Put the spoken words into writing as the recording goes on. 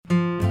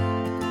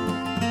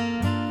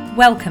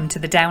Welcome to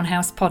the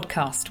Downhouse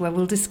podcast, where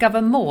we'll discover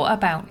more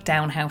about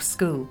Downhouse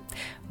School.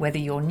 Whether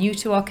you're new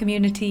to our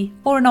community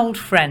or an old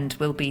friend,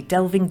 we'll be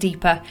delving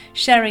deeper,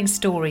 sharing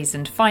stories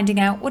and finding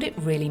out what it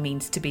really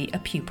means to be a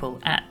pupil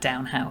at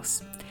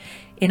Downhouse.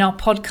 In our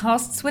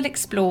podcasts, we'll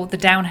explore the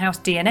Downhouse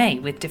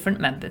DNA with different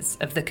members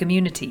of the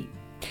community.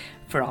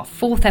 For our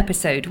fourth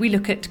episode, we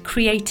look at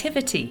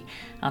creativity,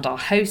 and our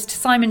host,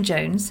 Simon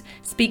Jones,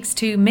 speaks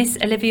to Miss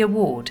Olivia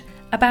Ward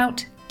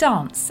about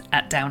dance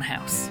at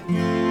Downhouse.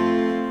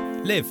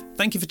 Liv,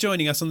 thank you for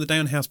joining us on the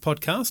Downhouse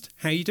podcast.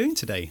 How are you doing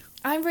today?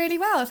 I'm really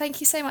well. Thank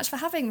you so much for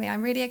having me.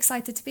 I'm really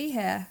excited to be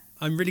here.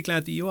 I'm really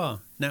glad that you are.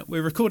 Now,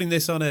 we're recording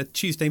this on a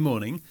Tuesday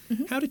morning.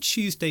 How do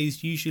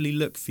Tuesdays usually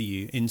look for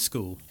you in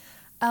school?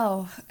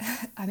 Oh,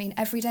 I mean,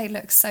 every day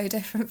looks so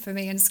different for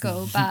me in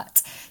school.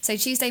 But so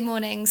Tuesday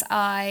mornings,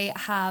 I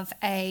have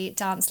a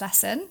dance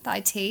lesson that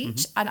I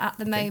teach. And at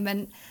the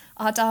moment,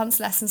 our dance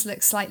lessons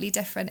look slightly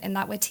different in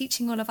that we're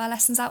teaching all of our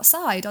lessons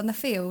outside on the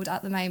field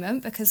at the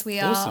moment, because we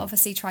are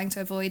obviously trying to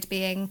avoid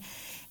being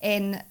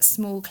in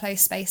small,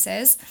 close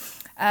spaces.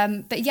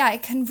 But yeah,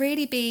 it can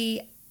really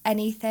be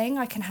anything.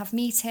 I can have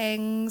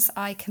meetings,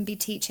 I can be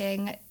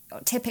teaching.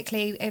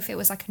 Typically, if it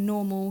was like a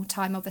normal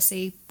time,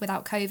 obviously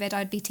without COVID,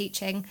 I'd be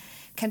teaching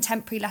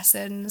contemporary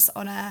lessons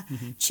on a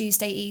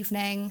Tuesday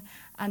evening.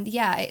 And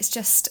yeah, it's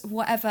just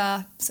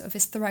whatever sort of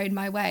is thrown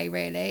my way,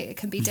 really. It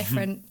can be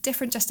different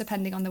just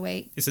depending on the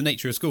week. It's the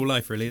nature of school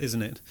life, really,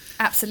 isn't it?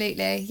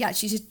 Absolutely. Yeah,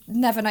 you just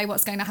never know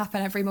what's going to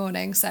happen every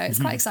morning. So it's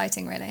quite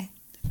exciting, really.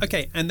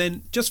 Okay, and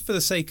then just for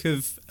the sake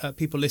of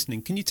people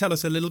listening, can you tell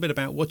us a little bit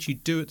about what you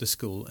do at the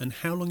school and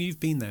how long you've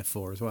been there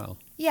for as well?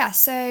 Yeah,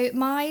 so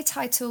my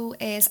title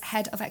is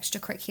Head of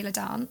Extracurricular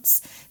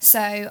Dance.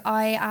 So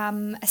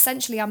I'm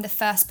the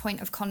first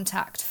point of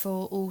contact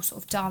for all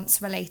sort of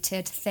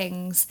dance-related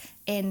things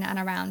in and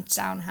around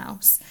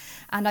Downhouse.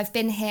 And I've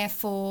been here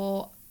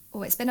for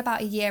it's been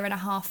about a year and a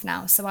half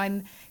now. So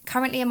I'm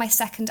currently in my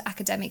second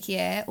academic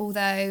year,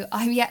 although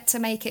I'm yet to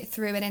make it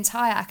through an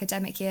entire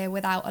academic year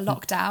without a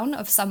lockdown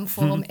of some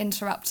form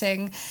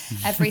interrupting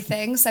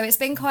everything. So it's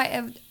been quite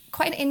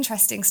an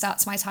interesting start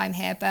to my time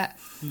here, but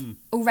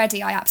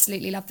already I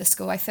absolutely love the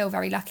school. I feel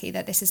very lucky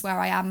that this is where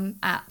I am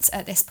at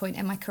this point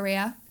in my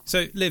career.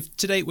 So Liv,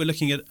 today we're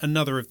looking at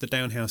another of the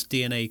Downhouse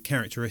DNA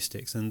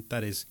characteristics, and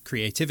that is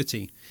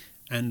creativity.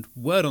 And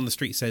word on the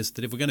street says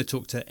that if we're going to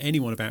talk to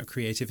anyone about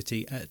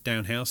creativity at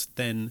Downhouse,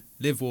 then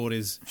Liv Ward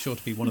is sure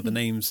to be one of the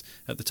names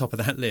at the top of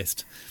that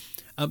list.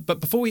 But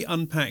before we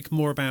unpack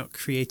more about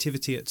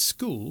creativity at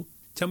school,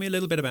 tell me a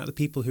little bit about the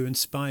people who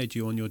inspired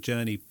you on your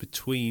journey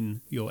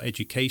between your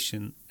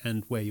education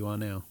and where you are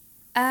now.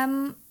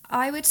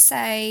 I would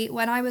say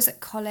when I was at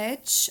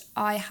college,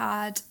 I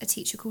had a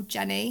teacher called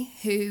Jenny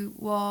who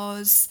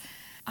was...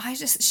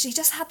 she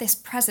just had this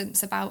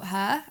presence about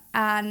her,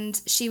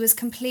 and she was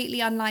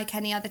completely unlike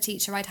any other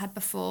teacher I'd had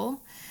before,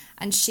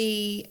 and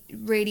she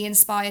really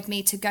inspired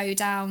me to go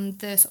down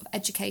the sort of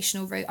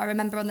educational route. I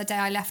remember on the day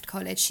I left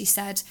college, she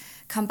said,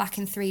 "Come back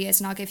in 3 years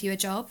and I'll give you a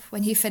job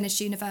when you finish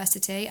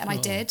university," and I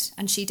did,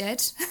 and she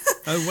did.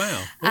 Oh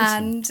wow.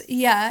 Awesome. And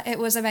yeah, it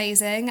was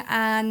amazing,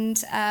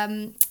 and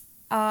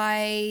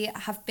I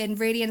have been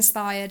really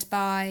inspired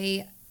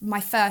by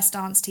my first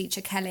dance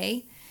teacher,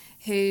 Kelly,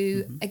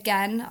 who,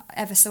 again,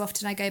 ever so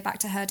often I go back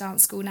to her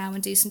dance school now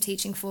and do some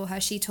teaching for her.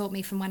 She taught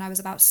me from when I was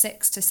about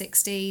 6 to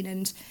 16,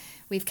 and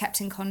we've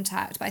kept in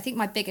contact. But I think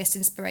my biggest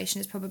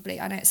inspiration is probably,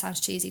 I know it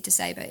sounds cheesy to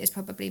say, but it's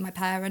probably my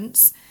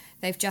parents.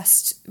 They've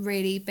just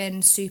really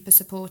been super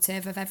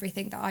supportive of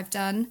everything that I've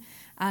done.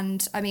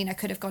 And I mean, I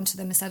could have gone to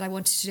them and said I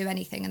wanted to do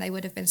anything and they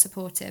would have been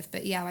supportive.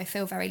 But yeah, I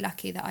feel very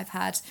lucky that I've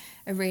had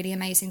a really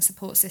amazing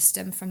support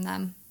system from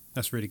them.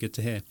 That's really good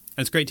to hear. And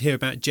it's great to hear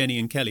about Jenny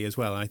and Kelly as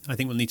well. I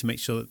think we'll need to make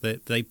sure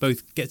that they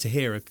both get to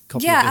hear a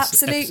copy of this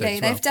absolutely. episode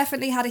as well. They've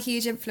definitely had a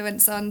huge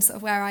influence on sort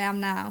of where I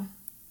am now.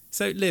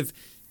 So, Liv,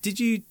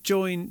 did you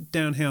join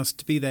Downhouse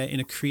to be there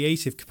in a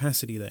creative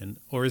capacity then?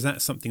 Or is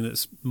that something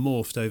that's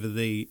morphed over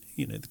the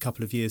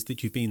couple of years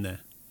that you've been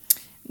there?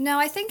 No,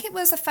 I think it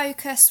was a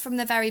focus from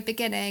the very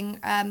beginning.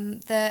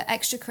 The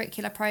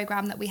extracurricular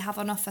programme that we have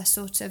on offer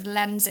sort of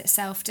lends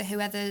itself to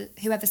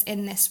whoever's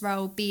in this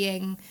role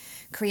being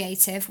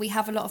creative. We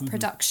have a lot of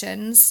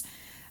productions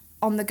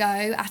on the go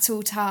at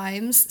all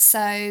times,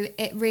 so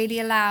it really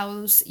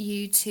allows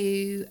you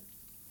to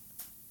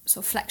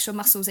sort of flex your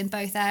muscles in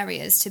both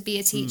areas, to be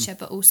a teacher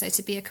but also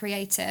to be a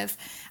creative.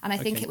 And I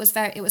think it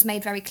was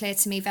made very clear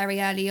to me very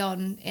early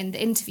on in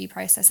the interview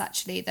process,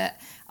 actually, that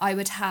I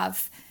would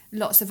have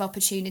lots of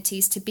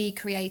opportunities to be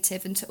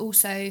creative and to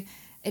also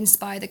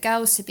inspire the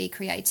girls to be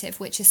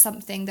creative, which is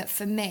something that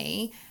for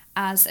me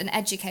as an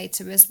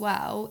educator as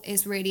well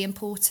is really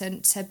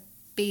important, to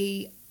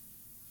be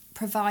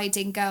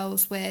providing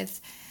girls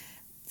with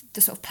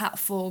the sort of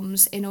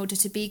platforms in order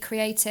to be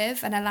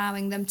creative and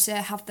allowing them to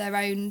have their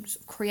own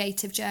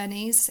creative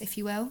journeys, if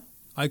you will.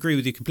 I agree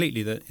with you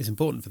completely that it's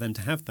important for them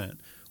to have that.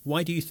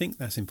 Why do you think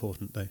that's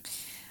important though?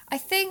 I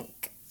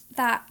think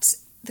that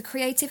the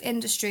creative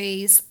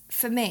industries,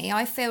 for me,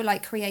 I feel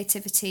like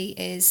creativity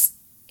is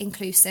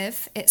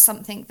inclusive. It's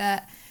something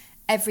that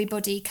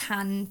everybody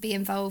can be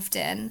involved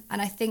in.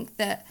 And I think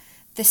that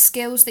the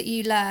skills that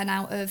you learn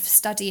out of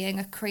studying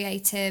a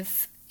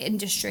creative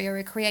industry or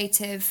a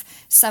creative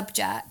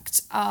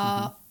subject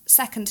are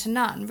second to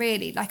none,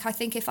 really. Like, I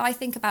think if I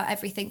think about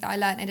everything that I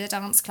learned in a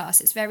dance class,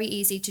 it's very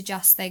easy to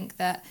just think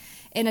that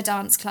in a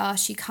dance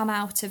class you come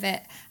out of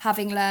it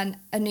having learned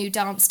a new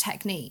dance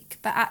technique,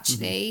 but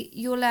actually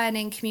you're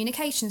learning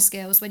communication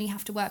skills when you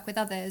have to work with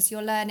others,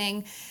 you're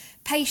learning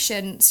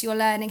patience, you're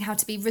learning how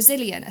to be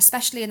resilient,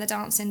 especially in the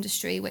dance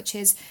industry, which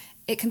is,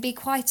 it can be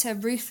quite a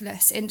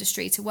ruthless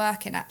industry to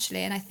work in,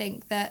 actually. And I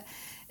think that,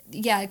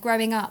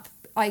 growing up,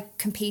 I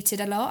competed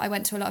a lot. I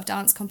went to a lot of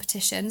dance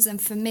competitions,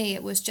 and for me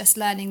it was just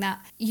learning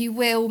that you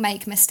will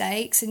make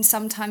mistakes, and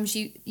sometimes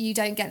you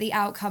don't get the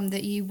outcome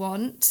that you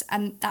want,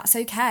 and that's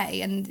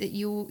okay, and that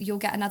you'll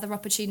get another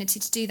opportunity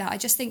to do that. I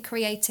just think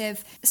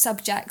creative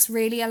subjects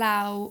really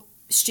allow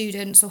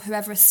students or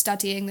whoever is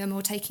studying them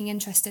or taking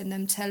interest in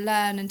them to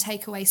learn and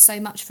take away so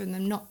much from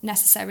them, not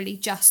necessarily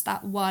just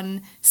that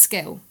one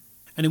skill.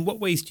 And in what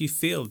ways do you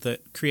feel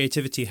that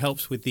creativity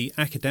helps with the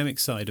academic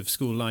side of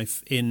school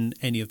life in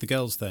any of the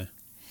girls there?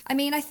 I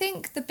mean, I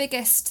think the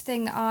biggest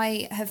thing that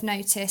I have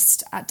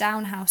noticed at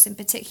Down House in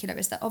particular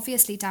is that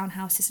obviously Down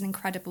House is an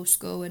incredible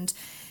school and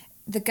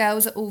the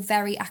girls are all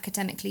very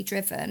academically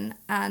driven,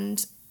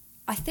 and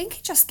I think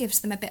it just gives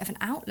them a bit of an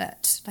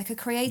outlet, like a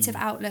creative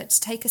outlet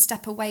to take a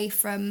step away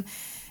from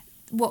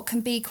what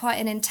can be quite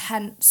an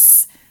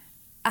intense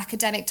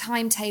academic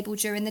timetable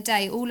during the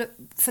day.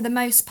 For the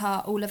most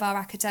part, all of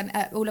our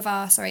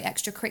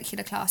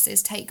extracurricular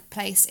classes take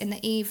place in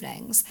the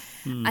evenings,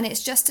 and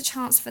it's just a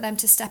chance for them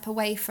to step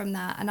away from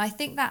that. And I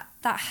think that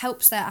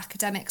helps their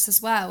academics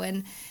as well,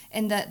 in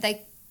that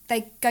they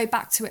go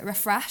back to it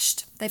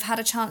refreshed. They've had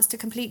a chance to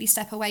completely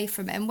step away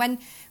from it. And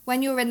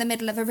when you're in the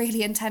middle of a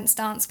really intense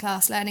dance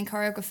class learning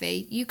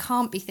choreography, you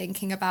can't be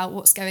thinking about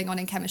what's going on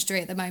in chemistry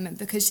at the moment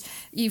because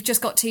you've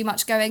just got too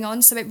much going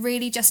on. So it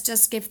really just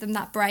does give them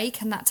that break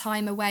and that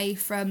time away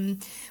from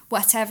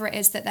whatever it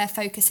is that they're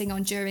focusing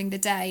on during the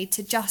day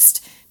to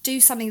just do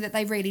something that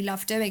they really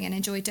love doing and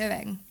enjoy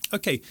doing.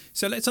 Okay,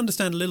 so let's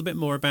understand a little bit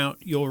more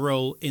about your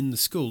role in the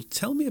school.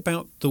 Tell me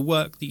about the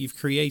work that you've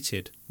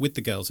created with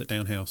the girls at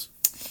Down House.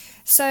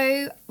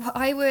 So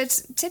I would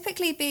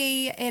typically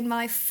be in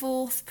my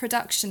fourth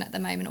production at the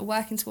moment, or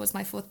working towards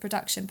my fourth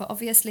production, but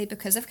obviously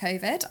because of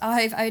COVID,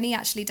 I've only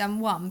actually done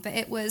one, but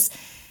it was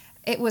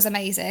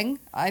amazing.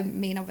 I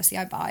mean, obviously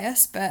I'm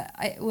biased, but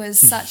it was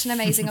such an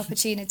amazing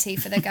opportunity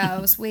for the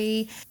girls.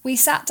 We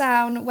sat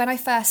down when I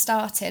first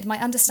started. My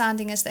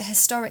understanding is that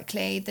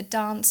historically the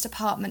dance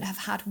department have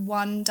had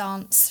one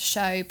dance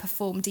show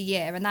performed a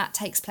year, and that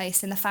takes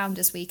place in the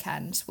Founders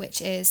Weekend,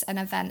 which is an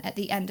event at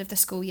the end of the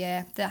school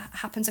year that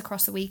happens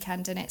across the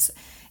weekend, and it's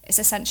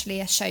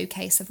essentially a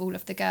showcase of all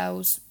of the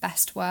girls'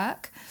 best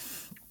work.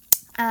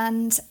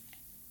 And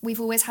we've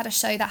always had a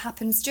show that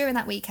happens during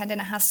that weekend, and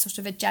it has sort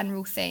of a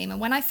general theme. And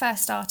when I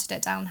first started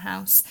at Down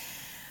House,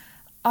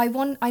 I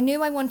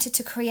knew I wanted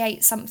to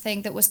create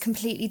something that was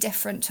completely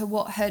different to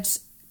what had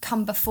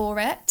come before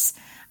it.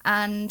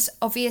 And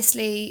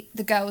obviously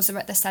the girls are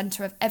at the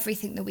centre of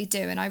everything that we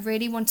do, and I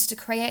really wanted to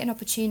create an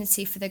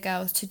opportunity for the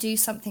girls to do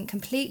something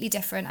completely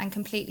different and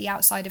completely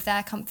outside of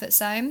their comfort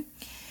zone.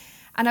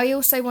 And I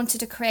also wanted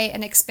to create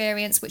an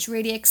experience which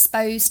really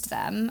exposed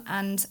them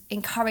and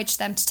encouraged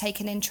them to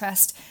take an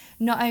interest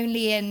not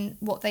only in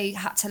what they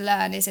had to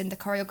learn is in the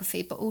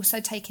choreography, but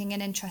also taking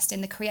an interest in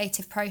the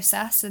creative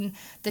process and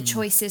the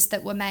choices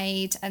that were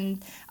made,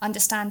 and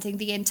understanding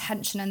the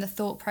intention and the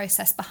thought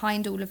process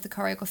behind all of the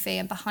choreography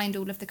and behind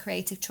all of the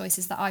creative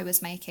choices that I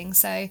was making.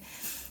 So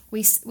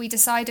we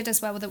decided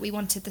as well that we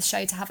wanted the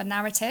show to have a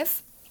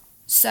narrative.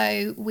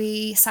 So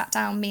we sat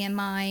down, me and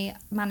my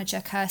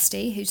manager,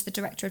 Kirsty, who's the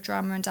director of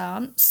drama and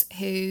dance,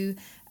 who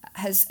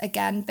has,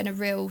 again, been a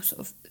real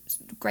sort of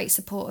great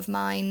support of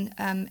mine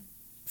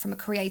from a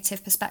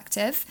creative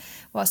perspective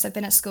whilst I've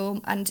been at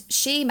school. And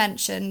she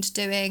mentioned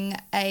doing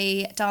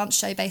a dance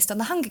show based on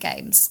the Hunger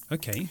Games.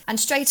 Okay. And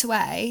straight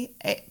away,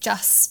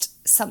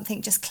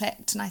 something just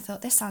clicked, and I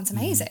thought, this sounds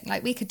amazing.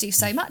 Like, we could do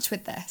so much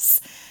with this.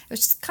 It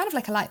was just kind of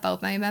like a light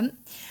bulb moment.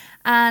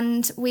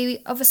 And we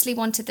obviously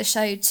wanted the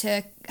show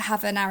to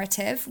have a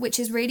narrative, which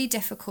is really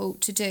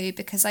difficult to do,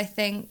 because I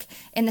think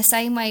in the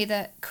same way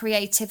that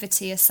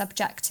creativity is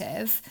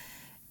subjective,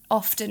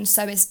 often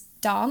so is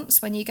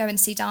dance. When you go and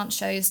see dance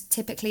shows,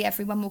 typically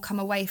everyone will come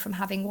away from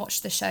having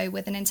watched the show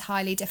with an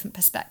entirely different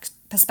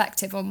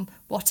perspective on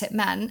what it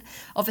meant.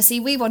 Obviously,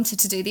 we wanted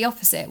to do the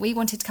opposite. We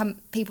wanted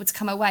people to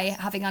come away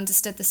having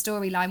understood the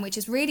storyline, which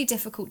is really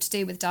difficult to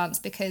do with dance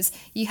because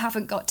you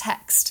haven't got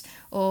text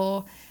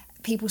or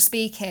people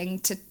speaking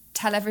to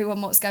tell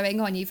everyone what's going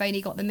on. You've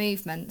only got the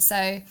movement.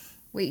 So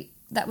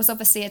that was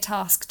obviously a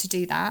task to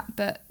do that,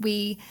 but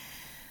we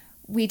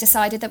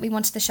decided that we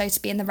wanted the show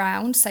to be in the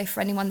round. So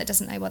for anyone that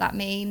doesn't know what that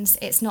means,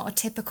 it's not a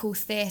typical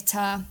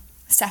theatre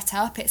set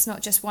up. It's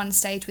not just one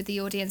stage with the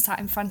audience sat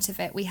in front of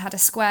it. We had a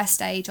square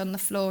stage on the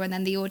floor and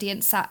then the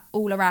audience sat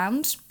all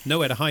around.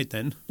 Nowhere to hide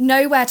then.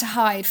 Nowhere to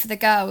hide for the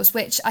girls,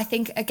 which I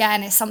think,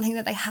 again, is something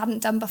that they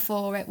hadn't done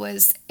before. It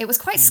was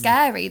quite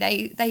scary.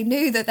 They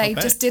knew that they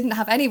just didn't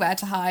have anywhere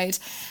to hide.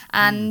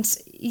 And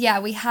yeah,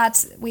 we had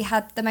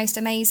the most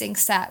amazing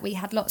set. We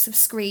had lots of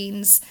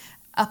screens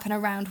up and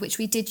around, which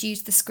we did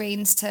use the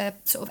screens to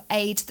sort of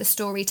aid the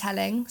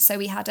storytelling. So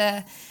we had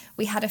a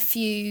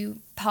few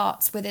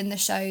parts within the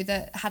show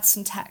that had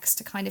some text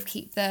to kind of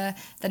keep the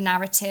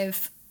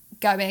narrative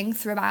going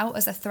throughout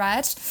as a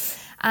thread.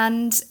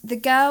 And the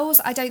girls,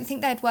 I don't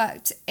think they'd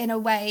worked in a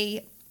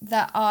way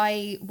that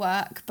I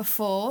work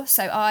before.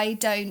 So I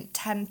don't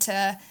tend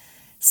to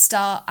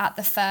start at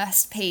the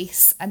first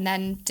piece and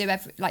then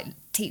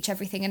teach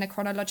everything in a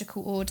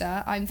chronological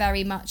order. I'm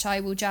very much,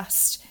 I will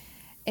just,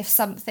 if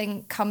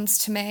something comes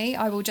to me,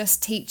 I will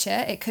just teach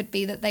it. It could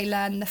be that they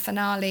learn the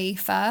finale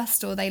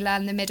first or they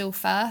learn the middle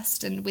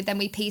first, and then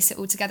we piece it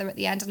all together at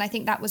the end. And I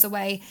think that was a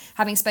way,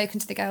 having spoken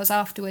to the girls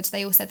afterwards,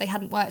 they all said they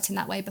hadn't worked in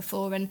that way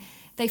before, and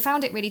they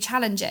found it really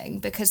challenging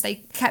because they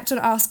kept on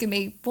asking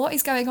me, what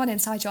is going on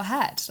inside your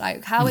head?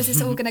 Like, how is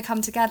this all going to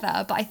come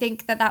together? But I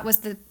think that was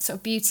the sort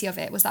of beauty of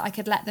it, was that I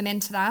could let them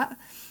into that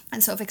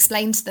and sort of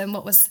explain to them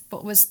what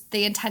was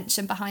the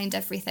intention behind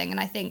everything. And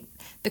I think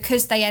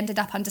because they ended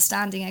up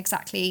understanding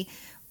exactly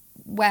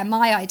where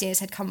my ideas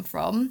had come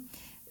from,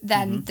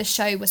 then the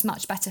show was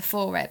much better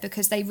for it,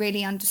 because they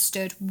really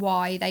understood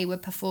why they were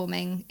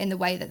performing in the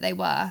way that they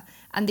were.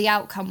 And the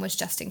outcome was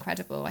just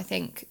incredible. I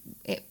think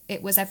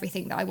it was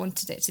everything that I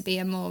wanted it to be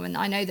and more. And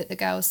I know that the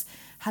girls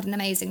had an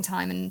amazing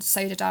time, and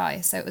so did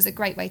I. So it was a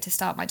great way to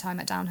start my time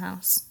at Down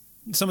House.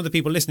 Some of the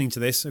people listening to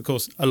this, of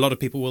course, a lot of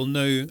people will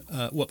know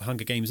what the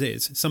Hunger Games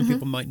is. Some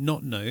people might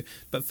not know.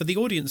 But for the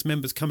audience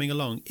members coming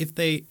along, if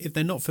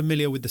they're not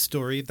familiar with the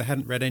story, if they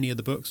hadn't read any of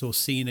the books or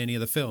seen any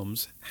of the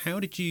films, how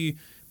did you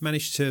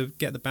manage to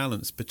get the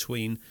balance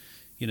between,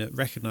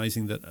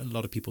 recognising that a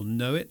lot of people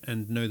know it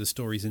and know the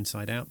stories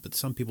inside out, but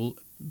some people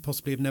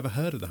possibly have never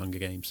heard of the Hunger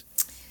Games?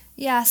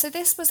 Yeah, so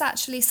this was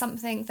actually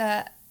something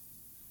that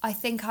I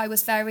think I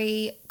was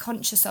very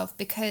conscious of,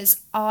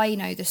 because I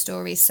know the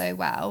stories so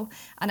well.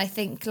 And I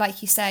think,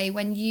 like you say,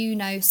 when you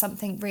know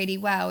something really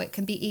well, it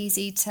can be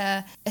easy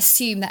to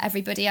assume that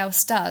everybody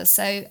else does.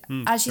 So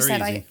as you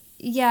said,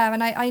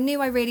 I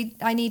knew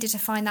I needed to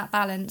find that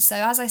balance. So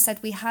as I said,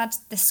 we had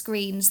the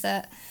screens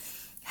that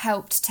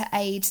helped to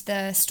aid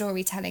the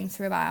storytelling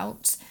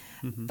throughout.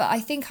 But I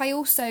think I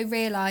also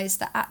realised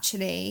that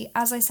actually,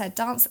 as I said,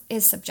 dance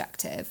is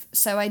subjective.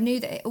 So I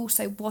knew that it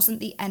also wasn't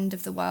the end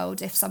of the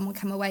world if someone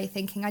came away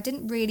thinking, I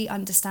didn't really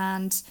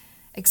understand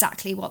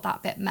exactly what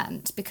that bit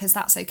meant, because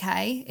that's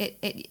okay.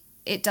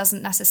 It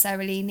doesn't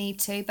necessarily need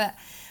to. But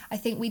I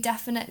think we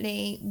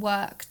definitely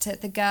worked at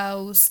the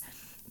girls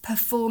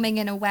performing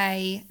in a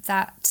way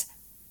that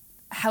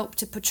helped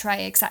to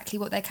portray exactly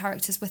what their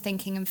characters were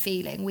thinking and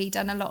feeling. We'd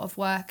done a lot of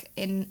work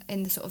in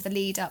the sort of the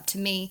lead up to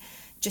me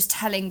just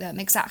telling them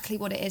exactly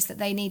what it is that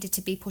they needed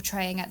to be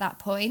portraying at that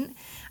point.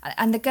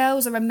 And the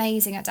girls are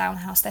amazing at Down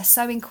House. They're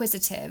so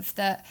inquisitive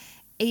that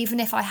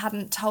even if I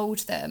hadn't told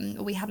them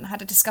or we hadn't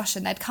had a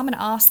discussion, they'd come and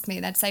ask me.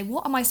 They'd say,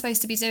 what am I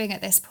supposed to be doing at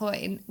this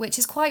point? Which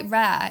is quite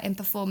rare in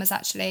performers,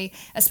 actually,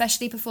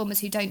 especially performers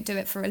who don't do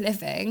it for a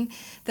living,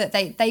 that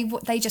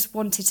they just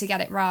wanted to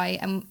get it right.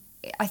 And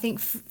I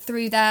think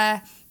through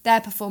their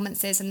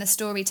performances and the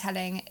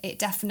storytelling, it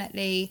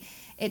definitely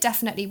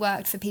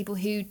worked for people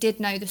who did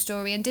know the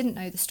story and didn't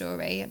know the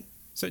story.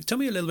 So tell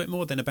me a little bit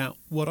more then about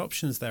what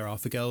options there are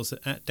for girls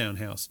at Down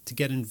House to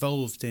get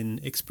involved in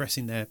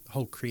expressing their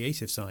whole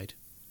creative side.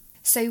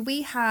 So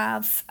we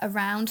have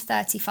around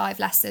 35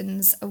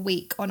 lessons a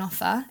week on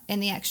offer in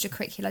the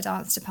extracurricular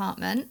dance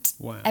department.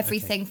 Wow.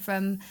 Everything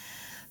from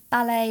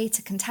ballet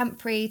to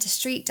contemporary to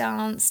street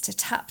dance to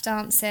tap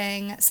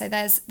dancing. So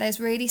there's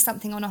really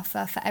something on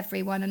offer for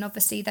everyone. And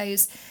obviously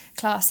those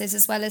classes,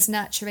 as well as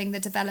nurturing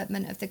the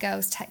development of the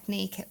girls'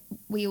 technique,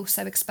 we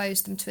also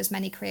expose them to as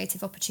many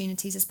creative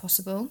opportunities as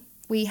possible.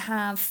 We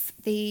have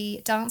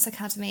the Dance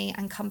Academy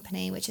and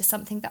Company, which is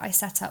something that I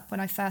set up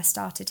when I first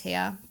started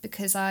here,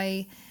 because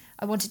I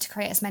wanted to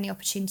create as many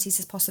opportunities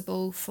as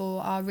possible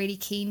for our really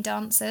keen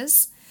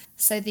dancers.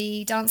 So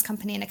the Dance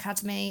Company and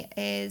Academy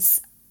is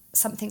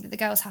something that the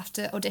girls have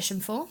to audition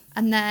for,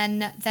 and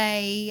then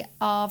they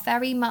are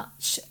very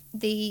much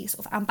the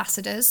sort of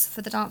ambassadors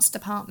for the dance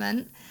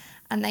department,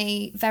 and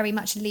they very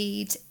much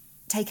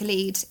take a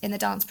lead in the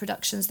dance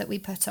productions that we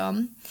put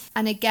on.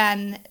 And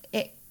again,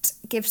 it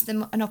gives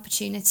them an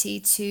opportunity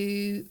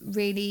to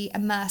really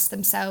immerse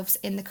themselves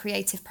in the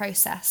creative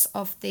process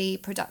of the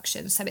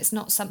production. So it's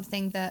not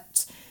something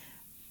that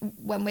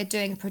when we're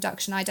doing a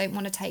production, I don't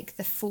want to take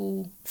the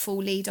full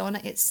lead on.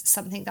 It's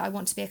something that I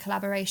want to be a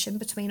collaboration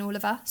between all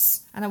of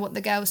us. And I want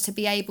the girls to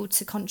be able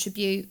to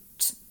contribute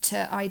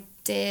to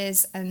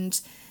ideas and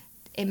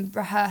in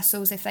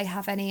rehearsals, if they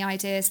have any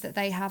ideas that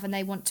they have and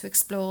they want to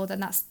explore,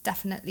 then that's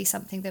definitely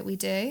something that we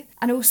do.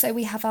 And also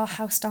we have our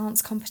house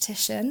dance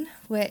competition,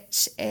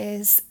 which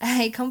is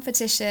a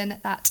competition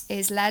that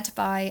is led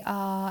by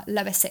our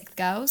lower sixth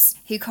girls,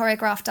 who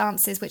choreograph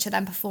dances which are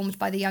then performed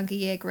by the younger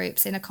year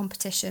groups in a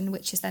competition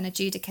which is then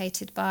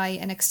adjudicated by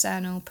an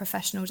external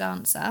professional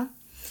dancer.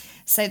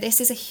 So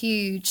this is a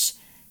huge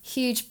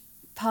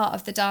part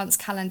of the dance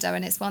calendar,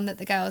 and it's one that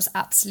the girls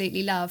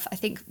absolutely love. I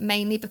think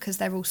mainly because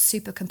they're all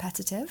super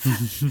competitive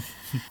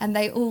and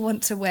they all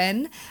want to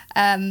win,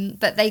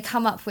 but they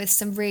come up with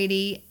some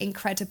really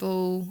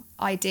incredible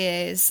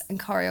ideas and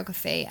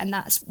choreography, and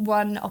that's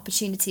one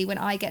opportunity when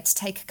I get to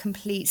take a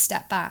complete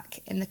step back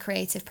in the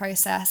creative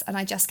process and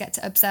I just get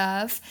to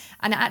observe.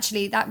 And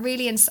actually that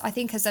really, I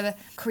think as a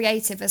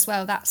creative as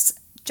well, that's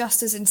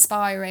just as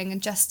inspiring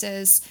and just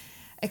as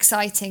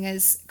exciting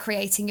as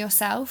creating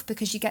yourself,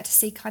 because you get to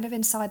see kind of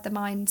inside the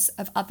minds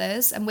of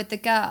others. And with the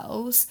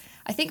girls,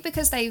 I think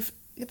because they're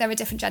a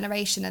different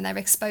generation and they're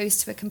exposed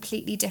to a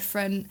completely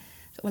different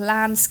sort of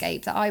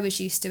landscape that I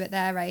was used to at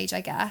their age, I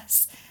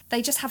guess,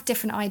 they just have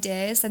different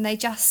ideas and they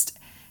just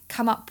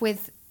come up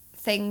with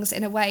things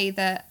in a way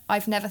that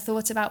I've never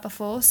thought about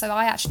before. So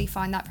I actually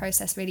find that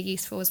process really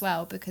useful as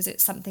well, because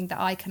it's something that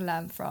I can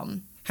learn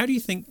from. How do you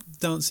think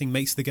dancing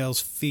makes the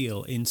girls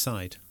feel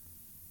inside?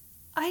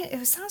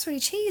 It sounds really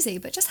cheesy,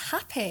 but just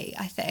happy,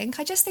 I think.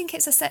 I just think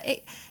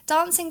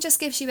dancing just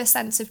gives you a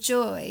sense of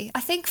joy.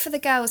 I think for the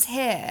girls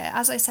here,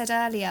 as I said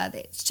earlier,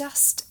 it's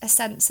just a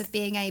sense of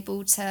being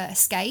able to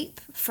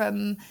escape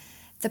from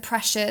the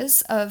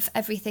pressures of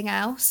everything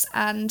else.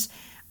 And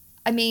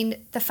I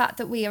mean, the fact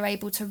that we are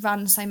able to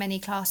run so many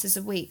classes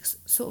a week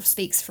sort of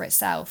speaks for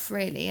itself,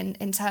 really,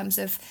 in terms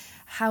of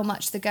how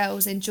much the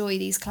girls enjoy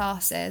these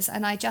classes.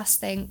 And I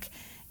just think,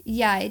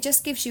 yeah, it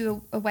just gives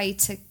you a way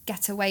to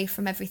get away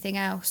from everything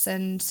else,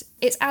 and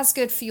it's as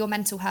good for your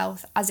mental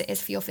health as it is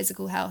for your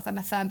physical health. I'm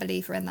a firm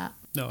believer in that.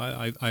 No,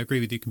 I agree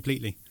with you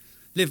completely.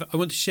 Liv, I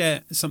want to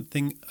share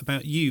something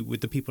about you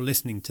with the people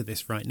listening to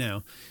this right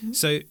now. Mm-hmm.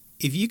 So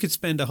if you could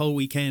spend a whole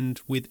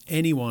weekend with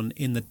anyone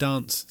in the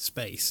dance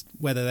space,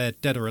 whether they're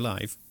dead or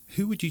alive,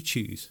 who would you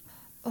choose?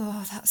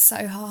 Oh, that's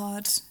so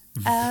hard.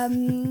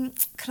 Can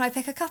I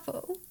pick a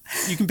couple?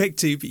 You can pick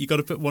two, but you've got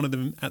to put one of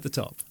them at the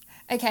top.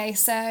 Okay,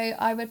 so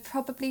I would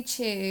probably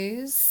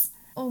choose...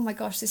 Oh my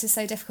gosh, this is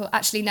so difficult.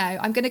 Actually, no,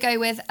 I'm going to go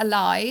with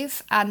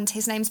alive, and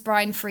his name's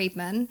Brian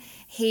Friedman.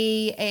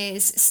 He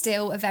is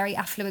still a very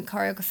affluent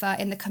choreographer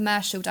in the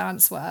commercial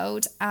dance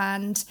world,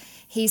 and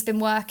he's been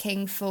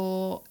working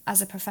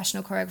as a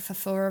professional choreographer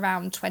for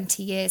around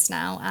 20 years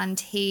now, and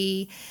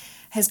he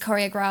has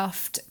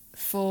choreographed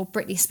for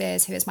Britney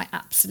Spears, who is my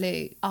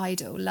absolute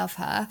idol, love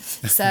her.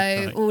 So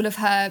right. All of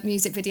her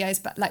music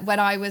videos, but like when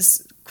I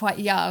was quite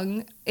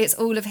young, it's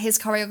all of his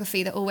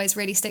choreography that always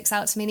really sticks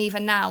out to me. And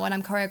even now when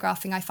I'm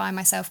choreographing, I find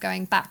myself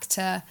going back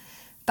to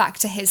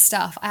his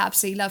stuff. I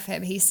absolutely love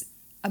him. He's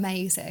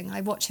amazing.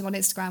 I watch him on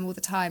Instagram all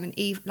the time, and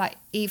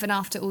even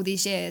after all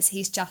these years,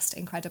 he's just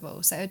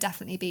incredible. So it would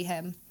definitely be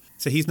him.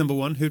 So he's number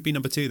one. Who'd be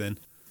number two then?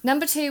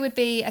 Number two would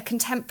be a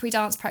contemporary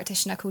dance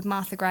practitioner called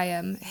Martha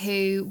Graham,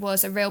 who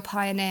was a real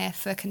pioneer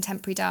for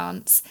contemporary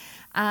dance,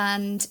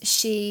 and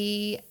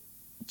she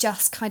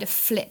just kind of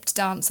flipped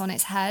dance on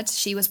its head.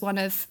 She was one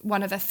of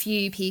a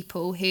few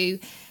people who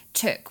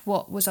took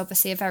what was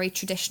obviously a very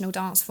traditional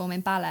dance form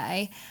in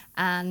ballet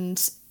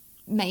and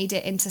made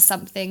it into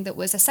something that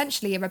was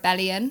essentially a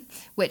rebellion,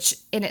 which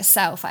in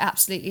itself I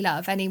absolutely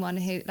love. Anyone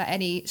who, like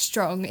any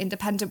strong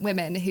independent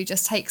women who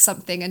just take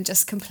something and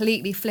just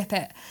completely flip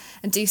it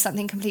and do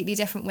something completely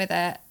different with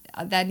it,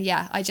 then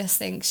yeah, I just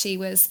think she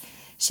was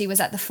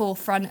at the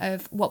forefront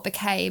of what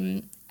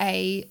became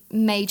a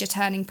major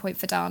turning point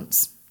for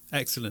dance.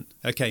 Excellent.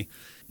 Okay,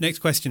 next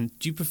question.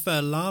 Do you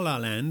prefer La La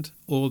Land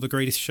or The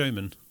Greatest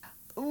Showman?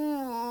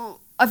 Ooh,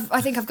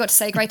 I think I've got to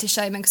say Greatest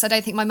Showman, because I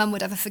don't think my mum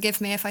would ever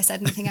forgive me if I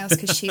said anything else,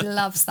 because she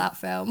loves that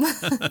film.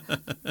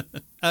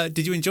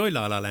 Did you enjoy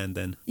La La Land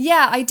then?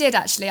 Yeah, I did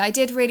actually. I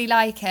did really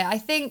like it. I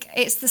think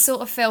it's the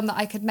sort of film that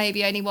I could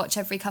maybe only watch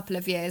every couple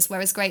of years,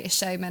 whereas Greatest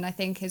Showman I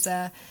think it's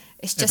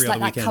just every like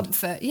that weekend.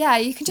 Comfort. Yeah,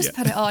 you can just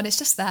put it on. It's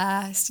just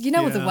there. You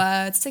know all the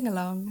words. Sing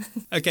along.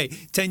 Okay,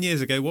 10 years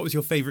ago, what was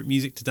your favourite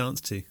music to dance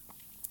to?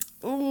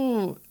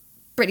 Ooh,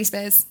 Britney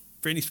Spears.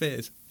 Britney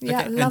Spears.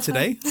 Yeah, okay. love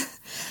And today?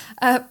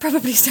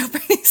 Probably still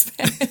Britney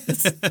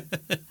Spears.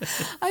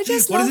 I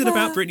just What love is it her.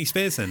 about Britney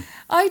Spears then?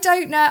 I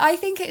don't know. I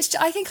think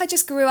I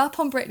just grew up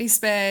on Britney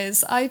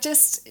Spears. I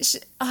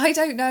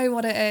don't know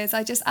what it is.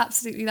 I just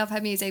absolutely love her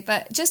music.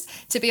 But just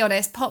to be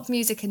honest, pop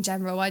music in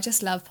general, I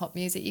just love pop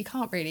music. You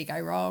can't really go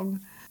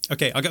wrong.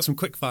 Okay, I got some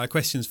quick fire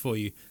questions for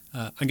you.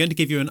 I'm going to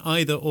give you an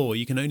either or.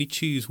 You can only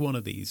choose one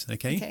of these,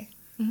 okay? Okay.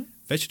 Mm-hmm.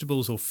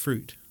 Vegetables or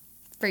fruit?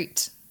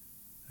 Fruit.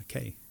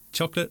 Okay.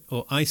 Chocolate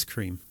or ice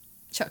cream?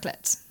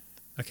 Chocolate.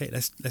 Okay,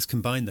 let's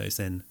combine those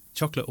then.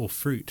 Chocolate or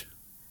fruit?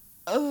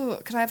 Oh,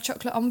 can I have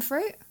chocolate on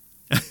fruit?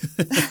 It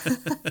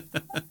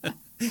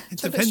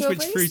depends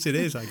which fruit it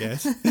is, I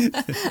guess.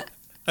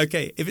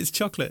 Okay, if it's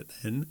chocolate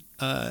then,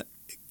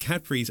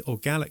 Cadbury's or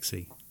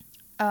Galaxy?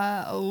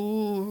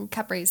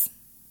 Cadbury's.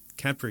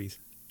 Cadbury's.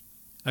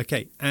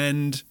 Okay,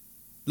 and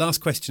last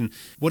question.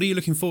 What are you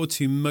looking forward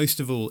to most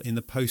of all in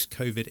the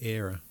post-COVID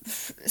era?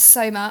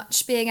 So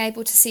much. Being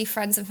able to see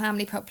friends and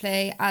family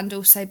properly, and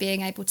also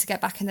being able to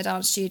get back in the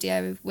dance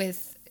studio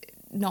with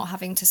not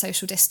having to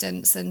social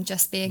distance, and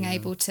just being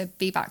able to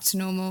be back to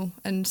normal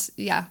and,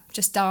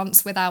 just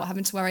dance without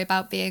having to worry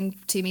about being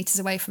 2 metres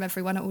away from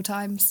everyone at all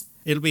times.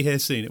 It'll be here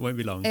soon. It won't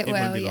be long. It will,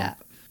 won't be long.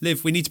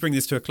 Liv, we need to bring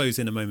this to a close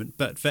in a moment,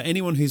 but for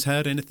anyone who's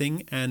heard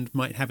anything and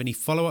might have any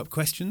follow-up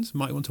questions,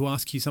 might want to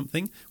ask you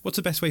something, what's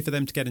the best way for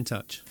them to get in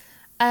touch?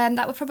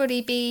 That would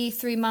probably be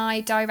through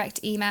my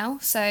direct email.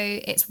 So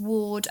it's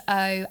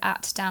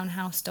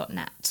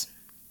wardo@downhouse.net.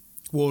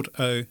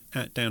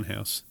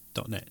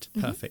 wardo@downhouse.net.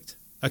 Perfect.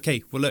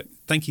 Okay, well, look,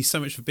 thank you so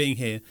much for being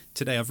here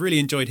today. I've really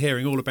enjoyed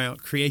hearing all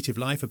about creative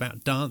life,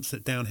 about dance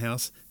at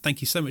Downhouse.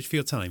 Thank you so much for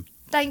your time.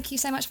 Thank you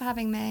so much for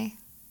having me.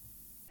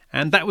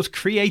 And that was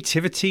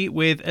Creativity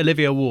with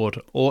Olivia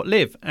Ward, or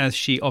Liv, as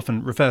she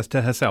often refers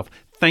to herself.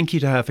 Thank you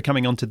to her for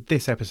coming on to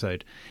this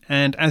episode.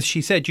 And as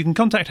she said, you can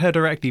contact her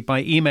directly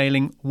by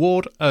emailing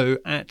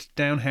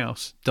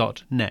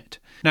wardo@downhouse.net.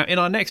 Now, in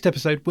our next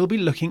episode, we'll be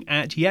looking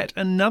at yet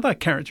another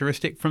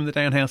characteristic from the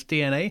Downhouse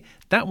DNA.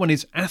 That one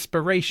is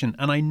aspiration,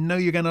 and I know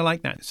you're going to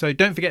like that. So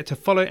don't forget to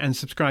follow and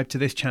subscribe to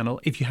this channel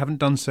if you haven't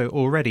done so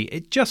already.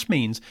 It just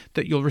means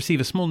that you'll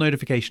receive a small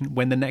notification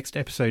when the next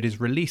episode is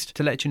released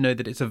to let you know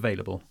that it's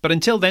available. But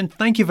until then,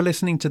 thank you for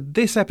listening to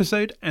this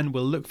episode, and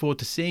we'll look forward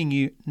to seeing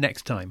you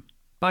next time.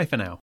 Bye for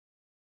now.